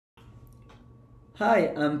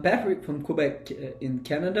Hi, I'm Patrick from Quebec in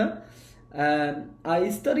Canada. I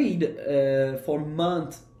studied for a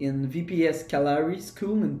month in VPS Kalari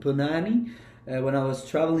school in Punani when I was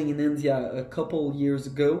traveling in India a couple years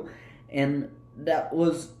ago, and that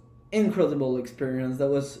was incredible experience. That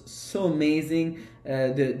was so amazing.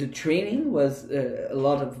 The training was a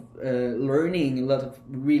lot of learning, a lot of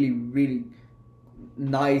really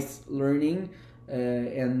nice learning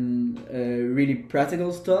and really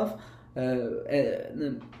practical stuff.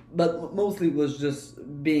 But mostly it was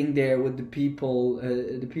just being there with the people.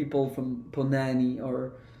 The people from Ponani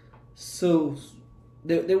are so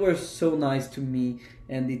they were so nice to me,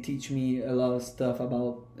 and they teach me a lot of stuff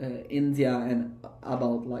about India and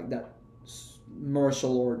about like that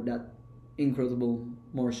martial art, that incredible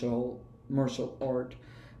martial art.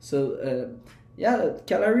 So yeah,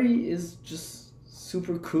 Kalari is just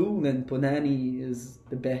super cool, and Ponani is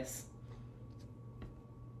the best.